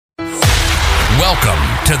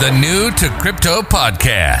Welcome to the New to Crypto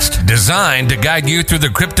podcast, designed to guide you through the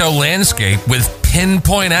crypto landscape with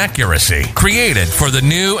pinpoint accuracy, created for the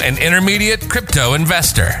new and intermediate crypto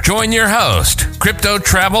investor. Join your host, Crypto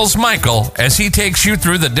Travels Michael, as he takes you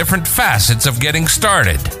through the different facets of getting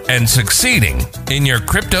started and succeeding in your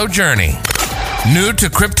crypto journey. New to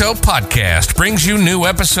Crypto podcast brings you new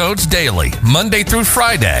episodes daily, Monday through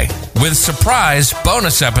Friday, with surprise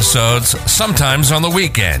bonus episodes sometimes on the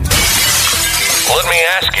weekend. Let me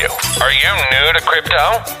ask you, are you new to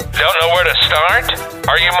crypto? Don't know where to start?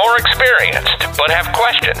 Are you more experienced but have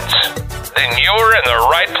questions? Then you're in the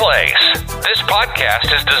right place. This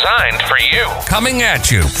podcast is designed for you. Coming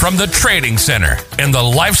at you from the Trading Center in the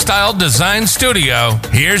Lifestyle Design Studio,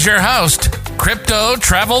 here's your host, Crypto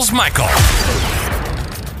Travels Michael.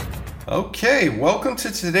 Okay, welcome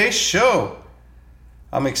to today's show.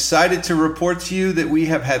 I'm excited to report to you that we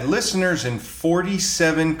have had listeners in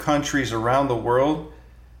 47 countries around the world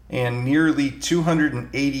and nearly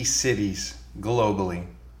 280 cities globally.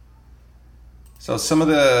 So some of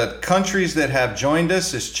the countries that have joined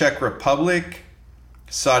us is Czech Republic,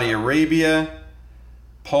 Saudi Arabia,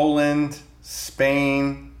 Poland,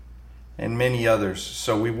 Spain, and many others.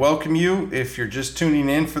 So we welcome you if you're just tuning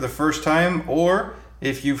in for the first time or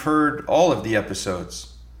if you've heard all of the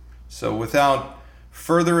episodes. So without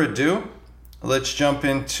further ado, let's jump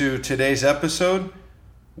into today's episode.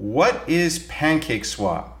 What is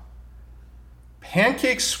PancakeSwap?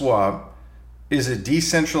 PancakeSwap is a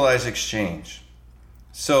decentralized exchange.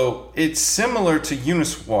 So it's similar to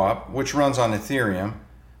Uniswap, which runs on Ethereum,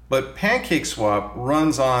 but PancakeSwap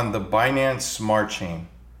runs on the Binance Smart Chain.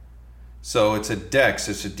 So it's a DEX,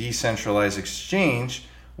 it's a decentralized exchange,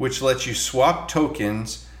 which lets you swap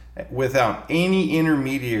tokens without any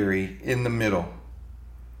intermediary in the middle.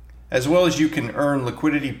 As well as you can earn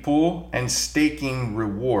liquidity pool and staking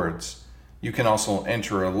rewards. You can also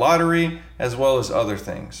enter a lottery as well as other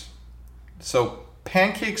things. So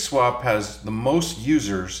PancakeSwap has the most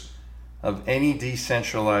users of any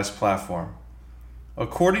decentralized platform.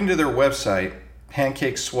 According to their website,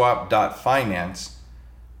 pancakeswap.finance,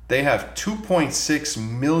 they have 2.6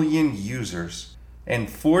 million users and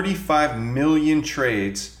 45 million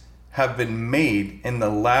trades have been made in the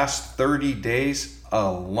last 30 days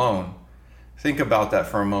alone. Think about that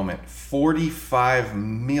for a moment. 45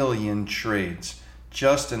 million trades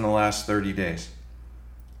just in the last 30 days.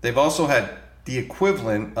 They've also had the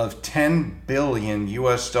equivalent of 10 billion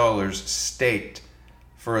US dollars staked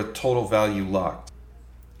for a total value locked.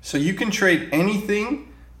 So you can trade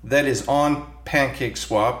anything that is on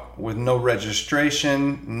PancakeSwap with no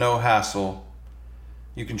registration, no hassle.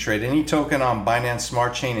 You can trade any token on Binance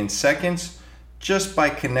Smart Chain in seconds just by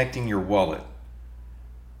connecting your wallet.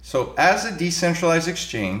 So as a decentralized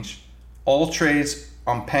exchange, all trades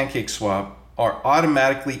on PancakeSwap are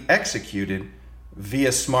automatically executed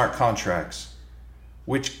via smart contracts,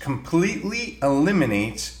 which completely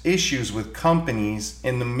eliminates issues with companies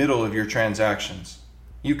in the middle of your transactions.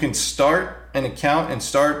 You can start an account and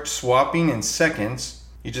start swapping in seconds.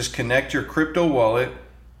 You just connect your crypto wallet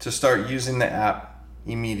to start using the app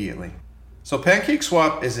immediately. So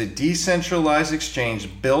PancakeSwap is a decentralized exchange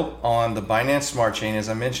built on the Binance Smart Chain, as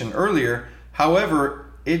I mentioned earlier.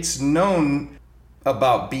 However, it's known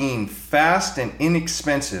about being fast and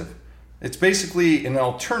inexpensive. It's basically an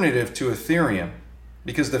alternative to Ethereum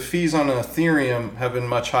because the fees on Ethereum have been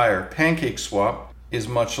much higher. PancakeSwap is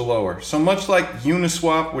much lower. So much like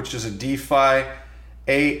Uniswap, which is a DeFi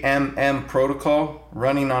AMM protocol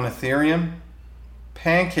running on Ethereum,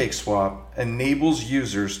 PancakeSwap enables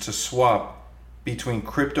users to swap between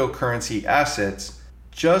cryptocurrency assets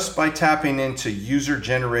just by tapping into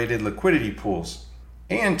user-generated liquidity pools.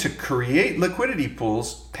 And to create liquidity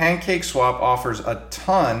pools, PancakeSwap offers a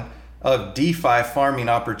ton of DeFi farming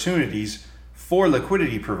opportunities for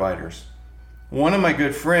liquidity providers. One of my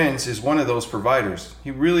good friends is one of those providers. He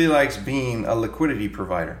really likes being a liquidity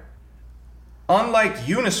provider. Unlike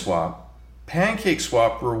Uniswap,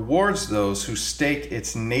 PancakeSwap rewards those who stake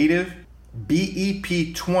its native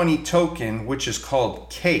BEP20 token, which is called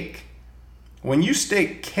Cake. When you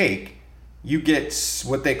stake Cake, you get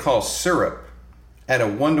what they call syrup at a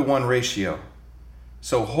 1-to-1 ratio.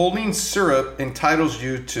 So holding syrup entitles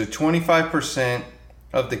you to 25%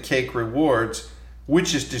 of the Cake rewards,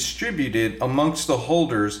 which is distributed amongst the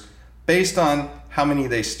holders based on how many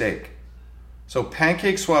they stake. So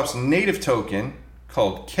PancakeSwap's native token,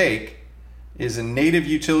 called Cake, is a native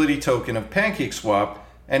utility token of PancakeSwap,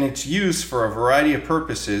 and it's used for a variety of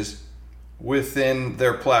purposes within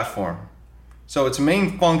their platform. So its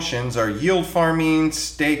main functions are yield farming,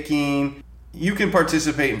 staking. You can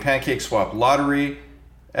participate in PancakeSwap lottery,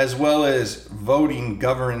 as well as voting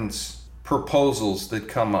governance proposals that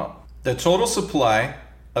come up. The total supply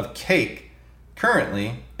of Cake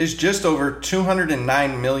currently is just over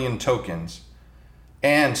 209 million tokens.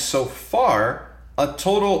 And so far, a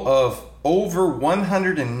total of over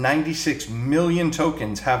 196 million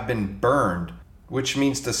tokens have been burned, which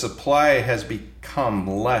means the supply has become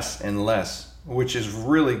less and less, which is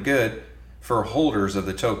really good for holders of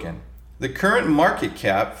the token. The current market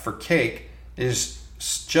cap for Cake is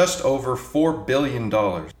just over $4 billion.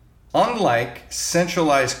 Unlike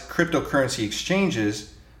centralized cryptocurrency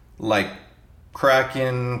exchanges like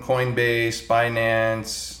Kraken, Coinbase,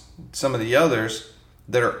 Binance, some of the others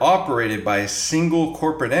that are operated by a single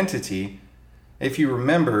corporate entity, if you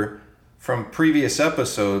remember from previous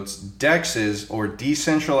episodes, DEXs or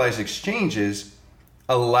decentralized exchanges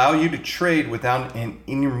allow you to trade without an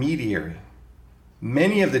intermediary.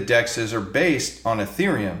 Many of the DEXs are based on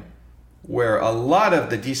Ethereum, where a lot of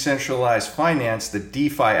the decentralized finance, the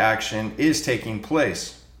DeFi action, is taking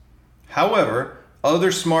place. However,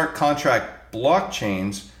 other smart contract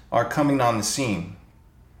blockchains are coming on the scene.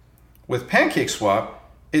 With PancakeSwap,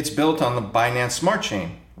 it's built on the Binance Smart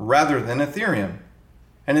Chain rather than Ethereum,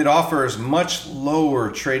 and it offers much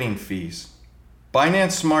lower trading fees.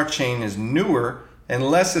 Binance Smart Chain is newer and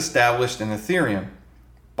less established than Ethereum,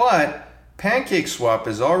 but PancakeSwap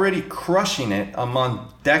is already crushing it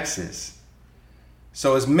among DEXs.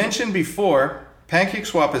 So as mentioned before,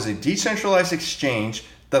 PancakeSwap is a decentralized exchange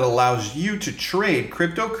that allows you to trade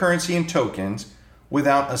cryptocurrency and tokens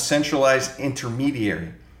without a centralized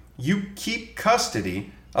intermediary. You keep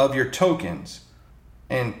custody of your tokens.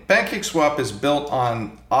 And PancakeSwap is built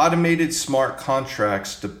on automated smart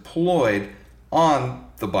contracts deployed on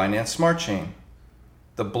the Binance Smart Chain,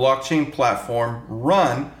 the blockchain platform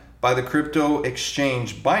run by the crypto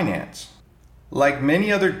exchange Binance. Like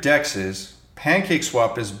many other DEXs,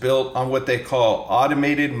 PancakeSwap is built on what they call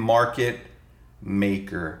Automated Market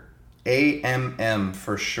Maker, AMM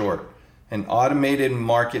for short, an automated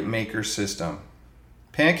market maker system.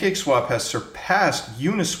 PancakeSwap has surpassed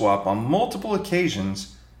Uniswap on multiple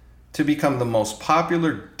occasions to become the most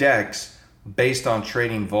popular DEX based on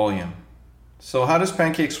trading volume. So how does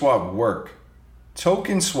PancakeSwap work?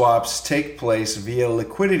 Token swaps take place via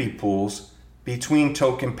liquidity pools between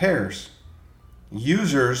token pairs.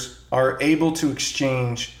 Users are able to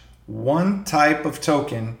exchange one type of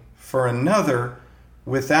token for another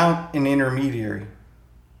without an intermediary,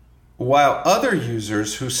 while other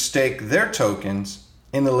users who stake their tokens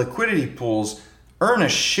in the liquidity pools earn a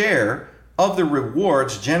share of the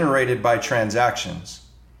rewards generated by transactions.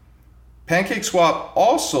 PancakeSwap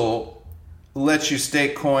also lets you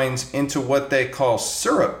stake coins into what they call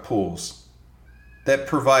syrup pools that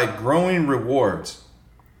provide growing rewards.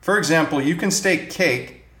 For example, you can stake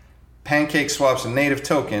Cake, PancakeSwap's native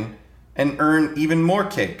token, and earn even more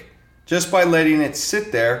Cake just by letting it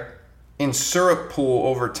sit there in syrup pool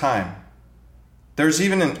over time. There's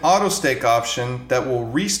even an auto stake option that will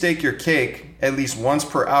restake your Cake at least once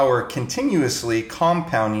per hour, continuously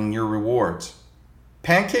compounding your rewards.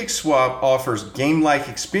 PancakeSwap offers game-like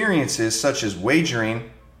experiences such as wagering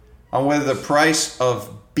on whether the price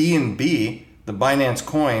of BNB, the Binance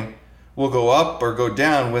coin, will go up or go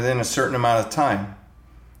down within a certain amount of time.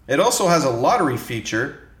 It also has a lottery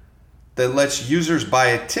feature that lets users buy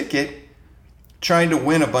a ticket trying to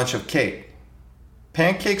win a bunch of Cake.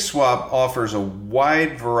 PancakeSwap offers a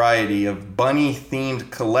wide variety of bunny-themed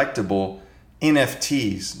collectible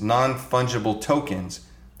NFTs, non-fungible tokens,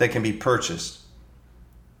 that can be purchased.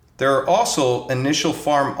 There are also initial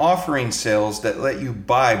farm offering sales that let you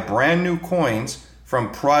buy brand new coins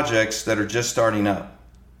from projects that are just starting up.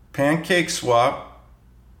 PancakeSwap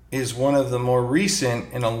is one of the more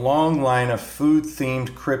recent in a long line of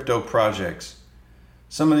food-themed crypto projects.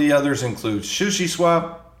 Some of the others include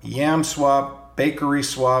SushiSwap, YamSwap,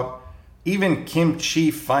 BakerySwap, even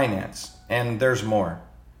Kimchi Finance, and there's more.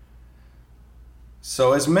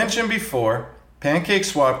 So as mentioned before,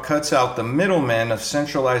 PancakeSwap cuts out the middlemen of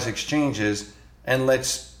centralized exchanges and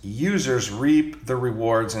lets users reap the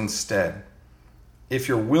rewards instead. If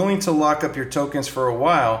you're willing to lock up your tokens for a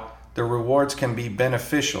while, the rewards can be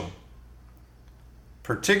beneficial,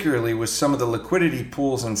 particularly with some of the liquidity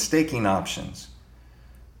pools and staking options.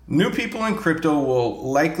 New people in crypto will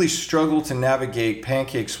likely struggle to navigate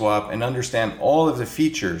PancakeSwap and understand all of the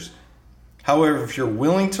features. However, if you're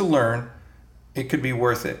willing to learn, it could be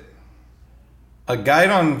worth it. A guide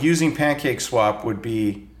on using PancakeSwap would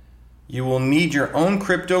be: you will need your own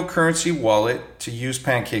cryptocurrency wallet to use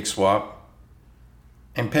PancakeSwap,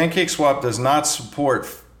 and PancakeSwap does not support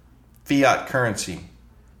fiat currency.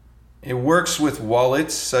 It works with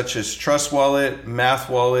wallets such as Trust Wallet, Math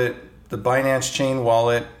Wallet, the Binance Chain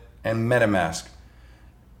Wallet, and MetaMask.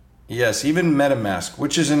 Yes, even MetaMask,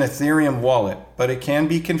 which is an Ethereum wallet, but it can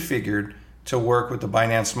be configured to work with the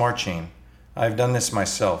Binance Smart Chain. I've done this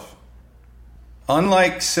myself.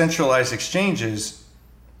 Unlike centralized exchanges,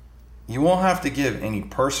 you won't have to give any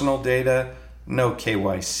personal data, no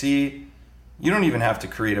KYC. You don't even have to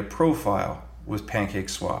create a profile with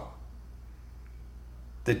PancakeSwap.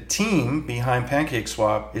 The team behind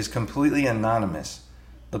PancakeSwap is completely anonymous.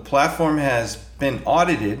 The platform has been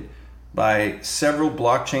audited by several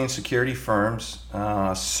blockchain security firms.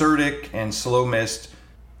 CertiK and SlowMist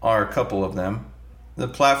are a couple of them. The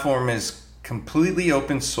platform is completely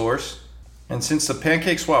open source, and since the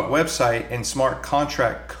PancakeSwap website and smart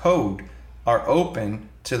contract code are open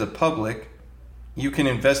to the public, you can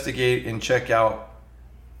investigate and check out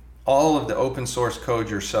all of the open source code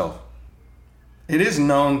yourself. It is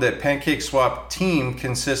known that PancakeSwap team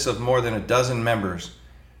consists of more than a dozen members,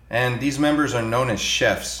 and these members are known as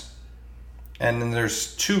chefs. And then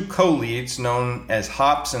there's 2 co-leads known as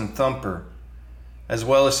Hops and Thumper, as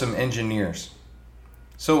well as some engineers.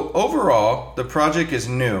 So overall, the project is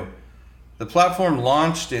new. The platform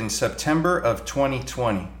launched in September of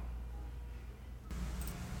 2020.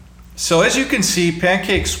 So as you can see,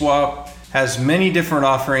 PancakeSwap has many different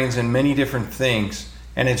offerings and many different things,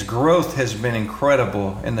 and its growth has been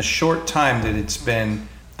incredible in the short time that it's been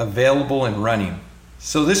available and running.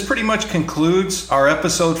 So this pretty much concludes our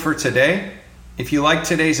episode for today. If you like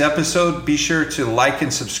today's episode, be sure to like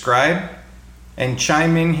and subscribe and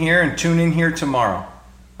chime in here and tune in here tomorrow.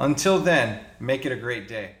 Until then, make it a great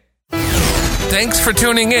day. Thanks for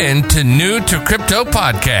tuning in to New to Crypto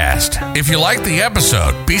Podcast. If you like the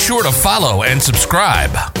episode, be sure to follow and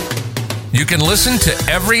subscribe. You can listen to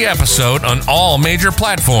every episode on all major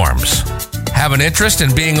platforms. Have an interest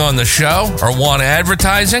in being on the show or want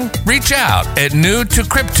advertising? Reach out at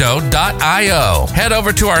newtocrypto.io. Head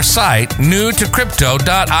over to our site,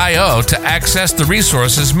 newtocrypto.io, to access the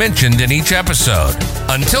resources mentioned in each episode.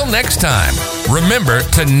 Until next time, remember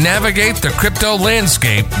to navigate the crypto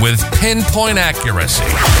landscape with pinpoint accuracy.